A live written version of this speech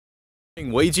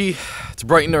Wagey, it's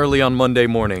bright and early on Monday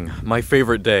morning, my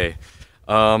favorite day.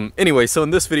 Anyway, so in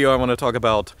this video I want to talk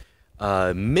about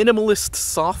minimalist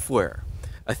software,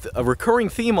 a recurring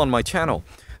theme on my channel.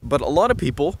 But a lot of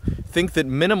people think that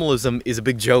minimalism is a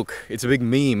big joke, it's a big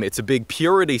meme, it's a big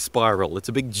purity spiral, it's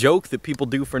a big joke that people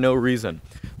do for no reason.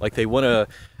 Like they want to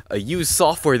use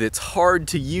software that's hard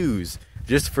to use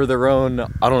just for their own,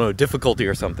 I don't know, difficulty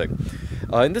or something.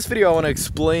 In this video I want to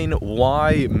explain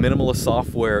why minimalist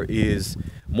software is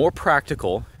more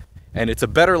practical and it's a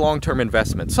better long-term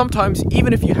investment, sometimes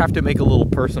even if you have to make a little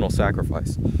personal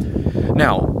sacrifice.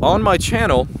 Now, on my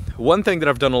channel, one thing that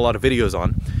I've done a lot of videos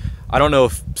on, I don't know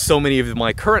if so many of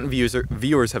my current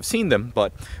viewers have seen them,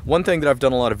 but one thing that I've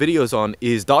done a lot of videos on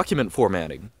is document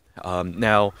formatting.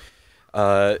 Those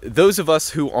of us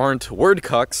who aren't word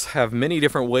cucks have many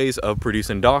different ways of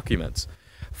producing documents.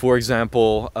 For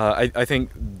example, I think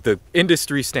the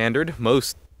industry standard,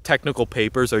 most technical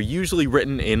papers are usually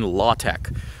written in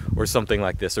LaTeX or something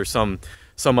like this, or some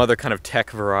other kind of tech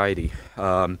variety,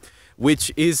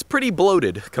 which is pretty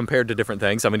bloated compared to different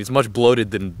things. I mean, it's much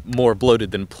more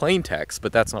bloated than plain text,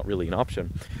 but that's not really an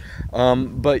option.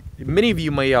 But many of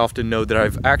you may often know that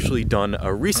I've actually done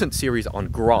a recent series on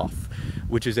graph,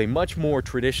 which is a much more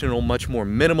traditional, much more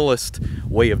minimalist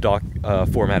way of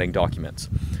formatting documents.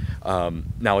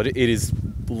 Now it is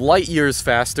light years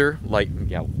faster, light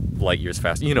years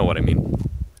faster, you know what I mean.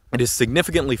 It is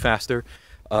significantly faster,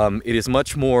 it is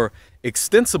much more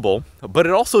extensible, but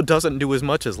it also doesn't do as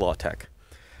much as LaTeX.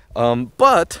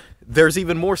 But there's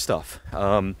even more stuff.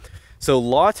 So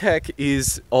LaTeX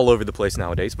is all over the place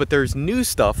nowadays, but there's new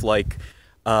stuff like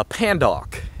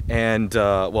Pandoc, and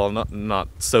well, not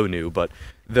so new, but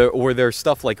there's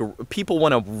stuff like people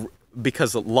want to,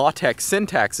 because LaTeX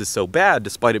syntax is so bad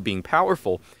despite it being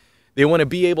powerful, they want to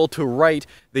be able to write,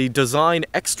 they design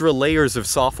extra layers of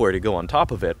software to go on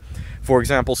top of it. For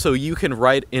example, so you can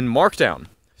write in Markdown.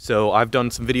 So I've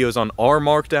done some videos on R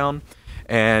Markdown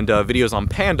and videos on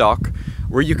Pandoc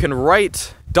where you can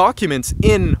write documents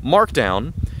in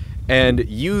Markdown and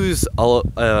use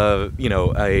either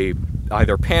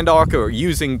Pandoc or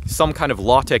using some kind of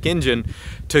LaTeX engine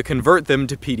to convert them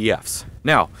to PDFs.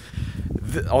 Now,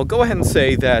 I'll go ahead and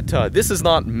say that this is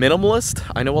not minimalist.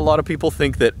 I know a lot of people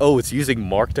think that, oh, it's using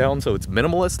Markdown, so it's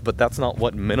minimalist, but that's not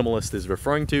what minimalist is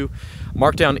referring to.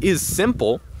 Markdown is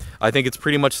simple. I think it's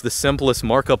pretty much the simplest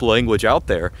markup language out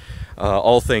there,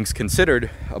 all things considered.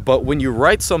 But when you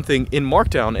write something in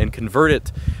Markdown and convert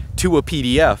it to a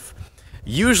PDF,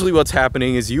 usually what's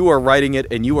happening is you are writing it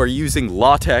and you are using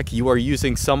LaTeX, you are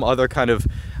using some other kind of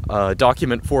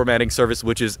document formatting service,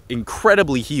 which is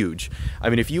incredibly huge. I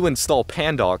mean, if you install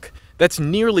Pandoc, that's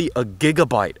nearly a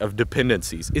gigabyte of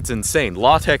dependencies. It's insane.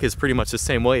 LaTeX is pretty much the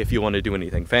same way if you want to do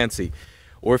anything fancy.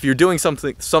 Or if you're doing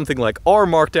something like R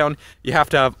Markdown, you have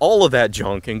to have all of that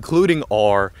junk, including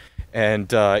R,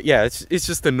 and yeah, it's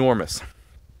just enormous.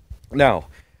 Now,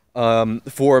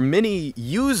 for many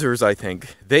users, I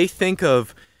think, they think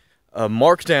of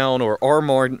Markdown or R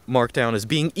Markdown as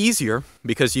being easier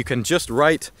because you can just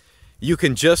write in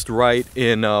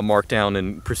Markdown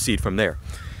and proceed from there.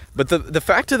 But the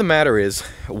fact of the matter is,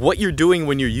 what you're doing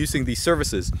when you're using these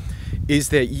services is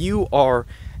that you are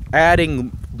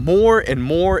adding more and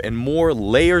more and more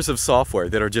layers of software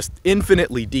that are just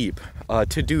infinitely deep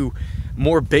to do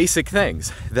more basic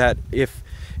things that if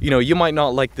you might not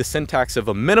like the syntax of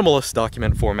a minimalist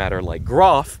document formatter like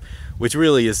Graph, which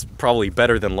really is probably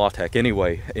better than LaTeX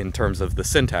anyway in terms of the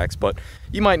syntax, but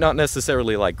you might not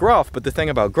necessarily like Graph. But the thing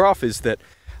about Graph is that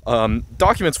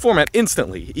documents format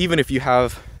instantly, even if you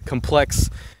have complex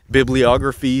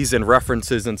bibliographies and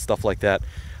references and stuff like that,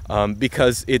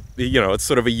 because it's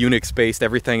sort of a Unix-based,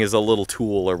 everything is a little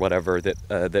tool or whatever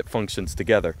that functions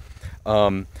together.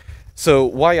 So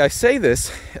why I say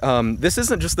this, this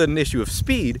isn't just an issue of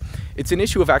speed, it's an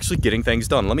issue of actually getting things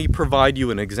done. Let me provide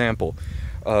you an example.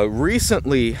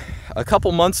 Recently, a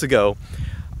couple months ago,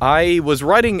 I was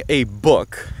writing a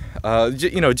book,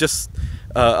 writing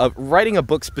a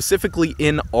book specifically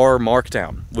in R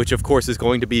Markdown, which of course is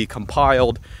going to be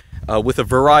compiled with a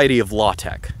variety of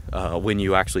LaTeX when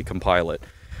you actually compile it.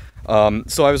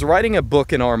 So I was writing a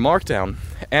book in R Markdown,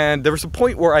 and there was a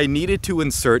point where I needed to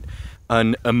insert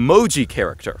an emoji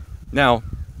character. Now,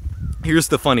 here's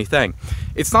the funny thing.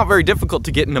 It's not very difficult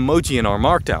to get an emoji in R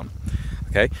Markdown.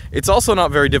 Okay? It's also not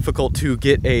very difficult to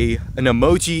get an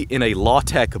emoji in a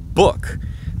LaTeX book.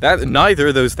 Neither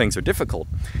of those things are difficult.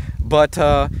 But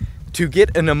to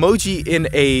get an emoji in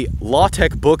a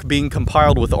LaTeX book being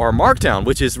compiled with R Markdown,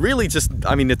 which is really just,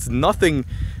 I mean, it's nothing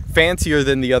fancier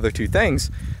than the other two things,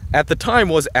 at the time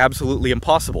was absolutely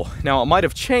impossible. Now, it might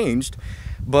have changed,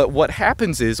 But what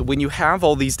happens is when you have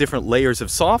all these different layers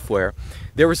of software,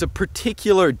 there is a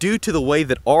particular, due to the way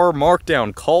that R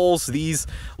Markdown calls these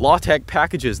LaTeX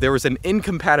packages, there is an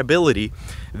incompatibility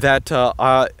that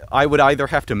I would either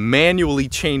have to manually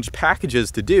change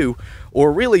packages to do,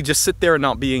 or really just sit there and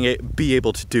not be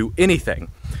able to do anything.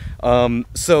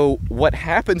 So what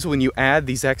happens when you add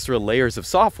these extra layers of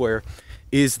software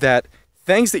is that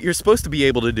things that you're supposed to be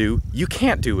able to do, you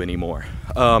can't do anymore.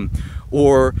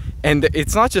 And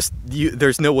it's not just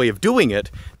there's no way of doing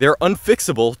it, they're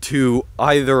unfixable to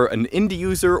either an end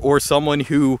user or someone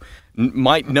who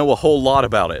might know a whole lot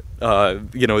about it.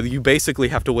 You know, you basically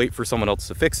have to wait for someone else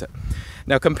to fix it.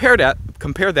 Now compare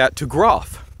that to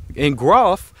Graph. In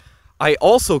Graph, I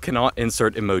also cannot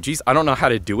insert emojis. I don't know how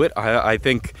to do it. I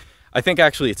think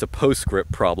actually it's a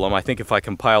PostScript problem. I think if I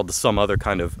compiled to some other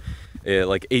kind of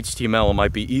like HTML, it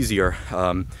might be easier.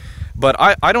 But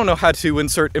I don't know how to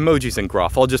insert emojis in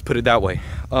Graph. I'll just put it that way.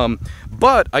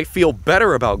 But I feel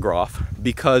better about Graph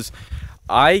because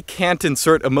I can't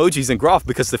insert emojis in Graph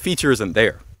because the feature isn't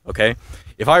there, okay?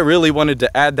 If I really wanted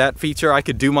to add that feature, I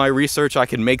could do my research, I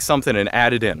could make something and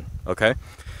add it in, okay?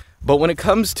 But when it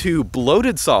comes to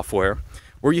bloated software,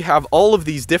 where you have all of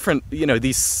these different, you know,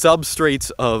 these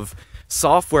substrates of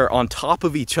software on top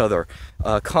of each other,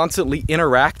 constantly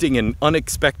interacting in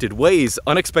unexpected ways,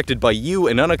 unexpected by you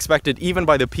and unexpected even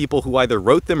by the people who either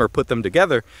wrote them or put them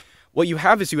together, what you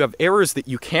have is you have errors that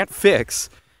you can't fix,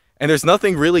 and there's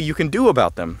nothing really you can do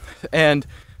about them. And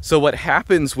so what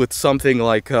happens with something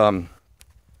like,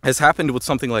 has happened with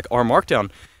something like R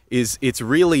Markdown, is it's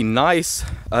really nice,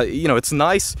 you know, it's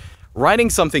nice writing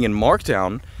something in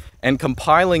Markdown and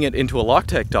compiling it into a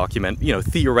LaTeX document, you know,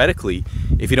 theoretically,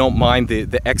 if you don't mind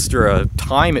the extra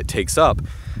time it takes up.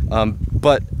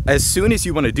 But as soon as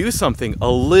you want to do something a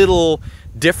little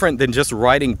different than just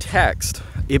writing text,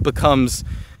 it becomes,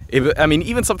 I mean,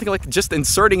 even something like just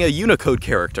inserting a Unicode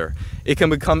character, it can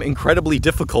become incredibly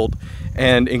difficult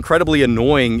and incredibly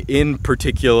annoying in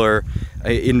particular,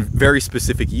 in very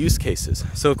specific use cases.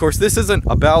 So of course this isn't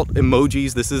about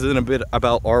emojis, this isn't a bit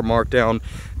about R Markdown,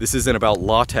 this isn't about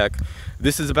LaTeX,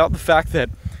 this is about the fact that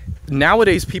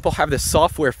nowadays people have this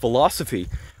software philosophy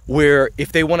where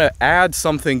if they want to add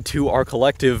something to our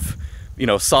collective, you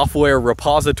know, software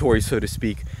repository, so to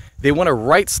speak, they want to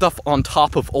write stuff on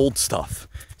top of old stuff.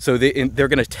 So they're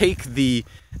going to take the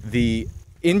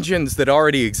engines that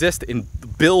already exist and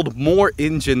build more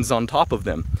engines on top of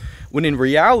them. When in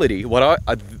reality,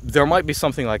 there might be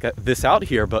something like this out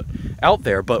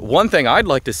there, but one thing I'd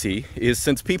like to see is,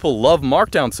 since people love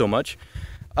Markdown so much,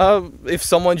 if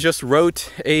someone just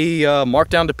wrote a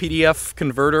Markdown to PDF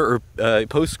converter or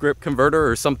PostScript converter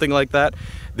or something like that,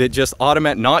 that just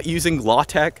not using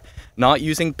LaTeX, not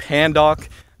using Pandoc,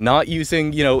 not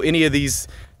using, you know, any of these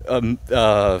you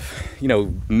know,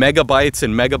 megabytes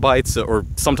and megabytes or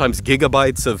sometimes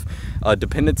gigabytes of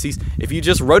dependencies. If you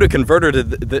just wrote a converter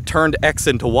that turned X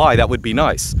into Y, that would be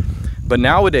nice. But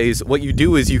nowadays, what you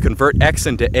do is you convert X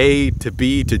into A to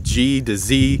B to G to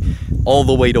Z all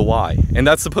the way to Y. And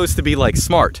that's supposed to be like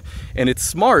smart. And it's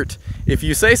smart if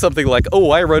you say something like,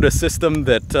 oh, I wrote a system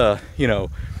that, you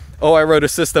know, oh, I wrote a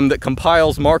system that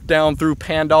compiles Markdown through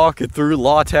Pandoc, through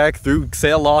LaTeX, through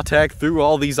Excel LaTeX, through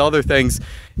all these other things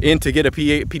in to get a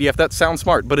PDF. That sounds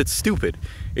smart, but it's stupid.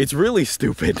 It's really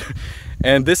stupid.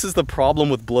 And this is the problem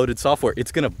with bloated software.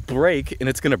 It's going to break, and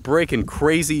it's going to break in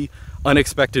crazy,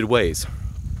 unexpected ways.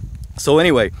 So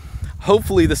anyway,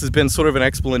 hopefully this has been sort of an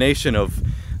explanation of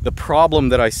the problem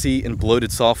that I see in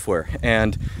bloated software.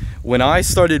 And when I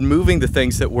started moving to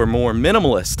things that were more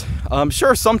minimalist,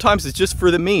 sure, sometimes it's just for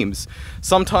the memes.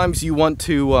 Sometimes you want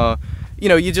to, you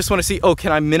know, you just want to see, oh,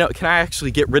 can I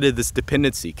actually get rid of this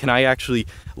dependency? Can I actually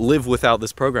live without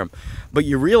this program? But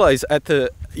you realize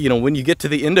you know, when you get to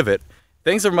the end of it,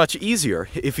 things are much easier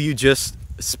if you just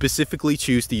specifically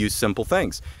choose to use simple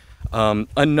things.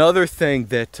 Another thing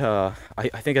that I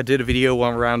think I did a video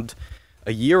around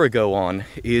a year ago on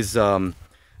is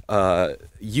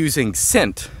using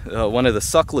Scent, one of the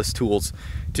suckless tools,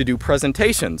 to do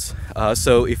presentations.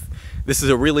 So if this is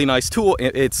a really nice tool,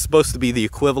 it's supposed to be the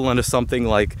equivalent of something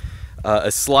like a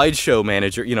slideshow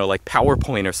manager, you know, like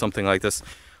PowerPoint or something like this,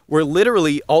 where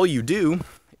literally all you do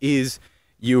is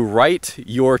you write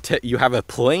you have a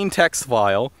plain text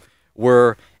file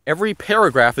where every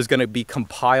paragraph is going to be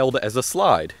compiled as a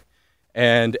slide.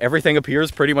 And everything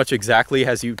appears pretty much exactly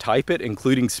as you type it,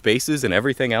 including spaces and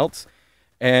everything else.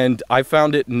 And I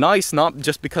found it nice, not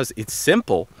just because it's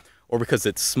simple, or because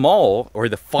it's small, or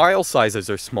the file sizes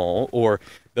are small, or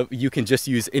you can just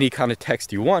use any kind of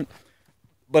text you want,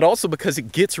 but also because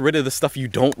it gets rid of the stuff you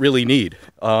don't really need.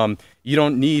 You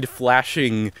don't need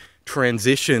flashing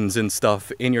transitions and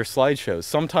stuff in your slideshows.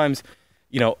 Sometimes,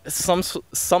 you know,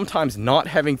 sometimes not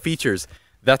having features,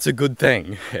 that's a good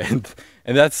thing.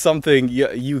 And that's something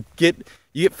you get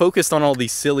focused on all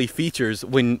these silly features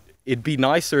when it'd be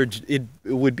nicer, it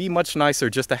would be much nicer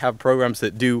just to have programs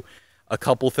that do a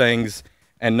couple things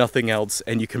and nothing else,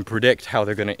 and you can predict how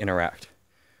they're going to interact.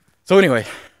 So anyway,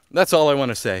 that's all I want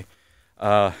to say.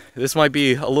 This might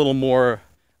be a little more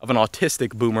of an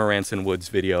autistic Boomer Rants and Woods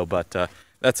video, but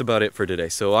that's about it for today.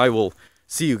 So I will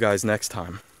see you guys next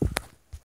time.